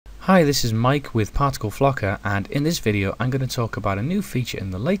Hi, this is Mike with ParticleFlocker, and in this video I'm going to talk about a new feature in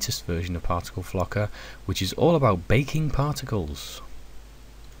the latest version of ParticleFlocker, which is all about baking particles.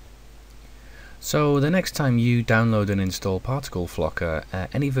 So the next time you download and install ParticleFlocker,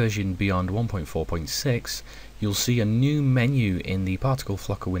 any version beyond 1.4.6, you'll see a new menu in the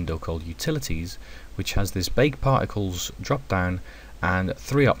ParticleFlocker window called Utilities, which has this Bake Particles drop down and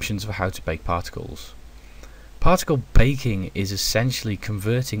 3 options for how to bake particles. Particle baking is essentially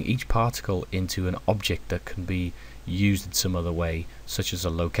converting each particle into an object that can be used in some other way, such as a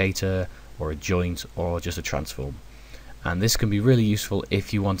locator or a joint or just a transform. And this can be really useful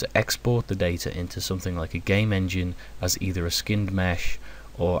if you want to export the data into something like a game engine as either a skinned mesh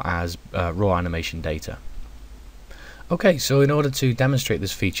or as raw animation data. Okay, so in order to demonstrate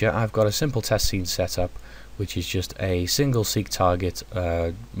this feature, I've got a simple test scene set up, which is just a single seek target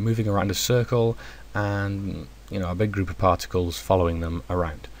moving around a circle and a big group of particles following them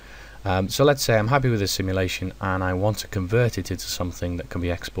around. So let's say I'm happy with this simulation and I want to convert it into something that can be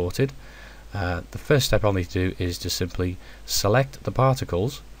exported. The first step I'll need to do is to simply select the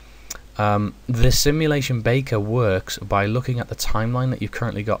particles. The simulation baker works by looking at the timeline that you've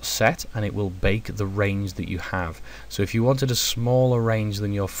currently got set, and it will bake the range that you have. So if you wanted a smaller range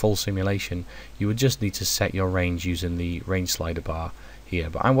than your full simulation, you would just need to set your range using the range slider bar here.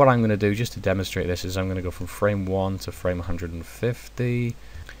 But what I'm going to do just to demonstrate this is I'm going to go from frame 1 to frame 150,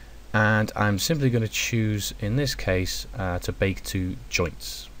 and I'm simply going to choose in this case to bake to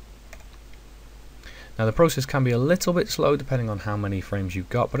joints. Now the process can be a little bit slow depending on how many frames you've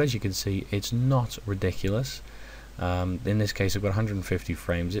got, but as you can see it's not ridiculous. In this case I've got 150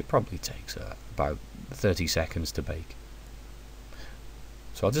 frames. It probably takes about 30 seconds to bake.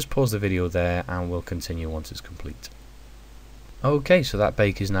 So I'll just pause the video there and we'll continue once it's complete. Okay, so that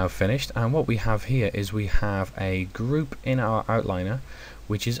bake is now finished, and what we have here is we have a group in our outliner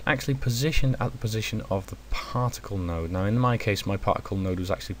which is actually positioned at the position of the particle node. Now in my case my particle node was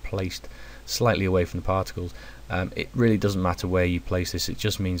actually placed slightly away from the particles. It really doesn't matter where you place this, it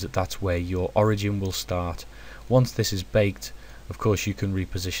just means that that's where your origin will start. Once this is baked, of course you can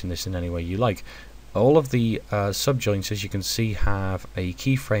reposition this in any way you like. All of the subjoints, as you can see, have a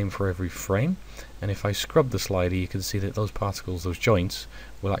keyframe for every frame, and if I scrub the slider you can see that those particles, those joints,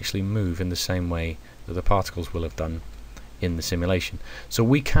 will actually move in the same way that the particles will have done in the simulation. So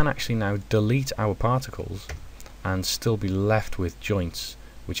we can actually now delete our particles and still be left with joints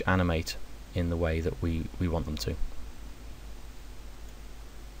which animate in the way that we want them to.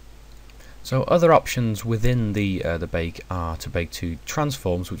 So other options within the bake are to bake to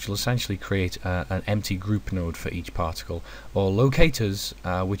transforms, which will essentially create an empty group node for each particle, or locators,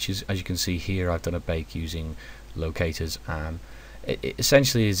 which is, as you can see here, I've done a bake using locators. It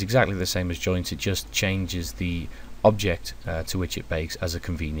essentially is exactly the same as joints, it just changes the object to which it bakes as a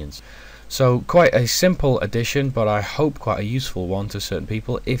convenience. So quite a simple addition, but I hope quite a useful one to certain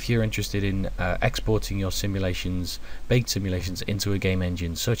people if you're interested in exporting your simulations, baked simulations, into a game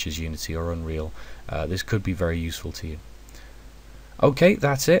engine such as Unity or Unreal. This could be very useful to you. Okay,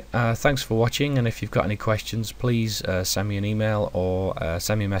 that's it. Thanks for watching, and if you've got any questions, please send me an email or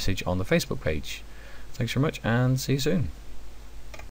send me a message on the Facebook page. Thanks very much, and see you soon.